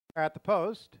At the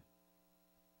post.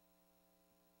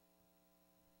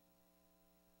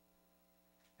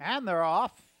 And they're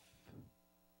off.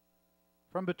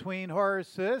 From between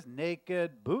horses,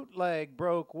 Naked Bootleg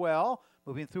broke well.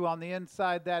 Moving through on the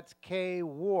inside, that's K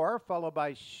War, followed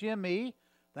by Shimmy.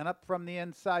 Then up from the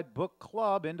inside, Book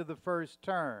Club into the first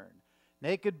turn.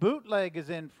 Naked Bootleg is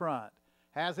in front.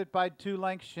 Has it by 2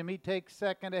 lengths. Shimmy takes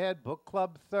second ahead. Book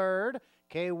Club third.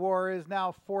 K War is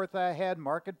now fourth ahead.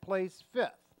 Marketplace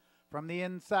fifth. From the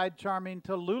inside, Charming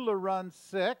Tallulah runs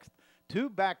sixth. 2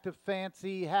 back to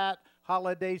Fancy Hat,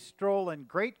 Holiday Stroll, and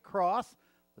Great Cross.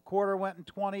 The quarter went in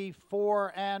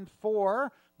 24 and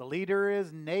 4. The leader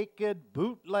is Naked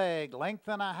Bootleg. Length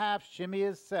and a half. Shimmy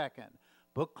is second.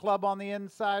 Book Club on the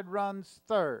inside runs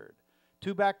third.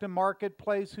 2 back to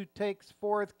Marketplace, who takes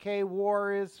fourth. K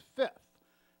War is fifth.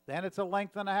 Then it's a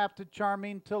length and a half to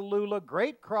Charming Tallulah.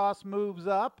 Great Cross moves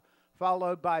up,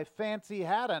 followed by Fancy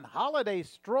Hat, and Holiday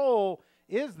Stroll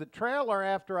is the trailer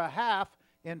after a half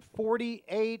in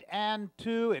 48 and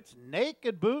 2. It's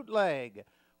Naked Bootleg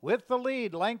with the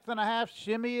lead. Length and a half.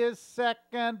 Shimmy is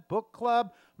second. Book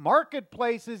Club.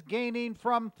 Marketplace is gaining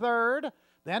from third.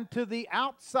 Then to the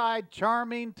outside,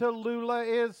 Charming Tallulah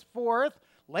is fourth.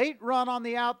 Late run on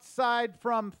the outside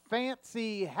from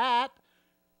Fancy Hat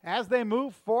as they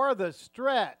move for the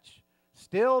stretch.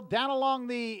 Still down along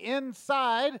the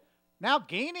inside. Now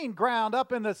gaining ground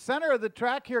up in the center of the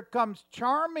track. Here comes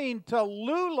Charming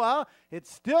Tallulah.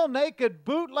 It's still Naked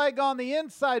Bootleg on the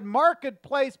inside.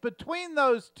 Marketplace between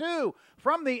those two.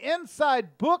 From the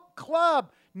inside, Book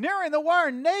Club nearing the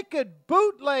wire. Naked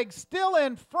Bootleg still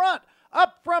in front.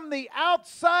 Up from the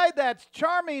outside, that's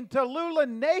Charming Tallulah.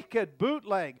 Naked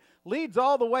Bootleg leads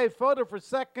all the way. Photo for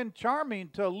second, Charming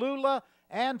Tallulah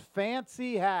and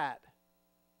Fancy Hat.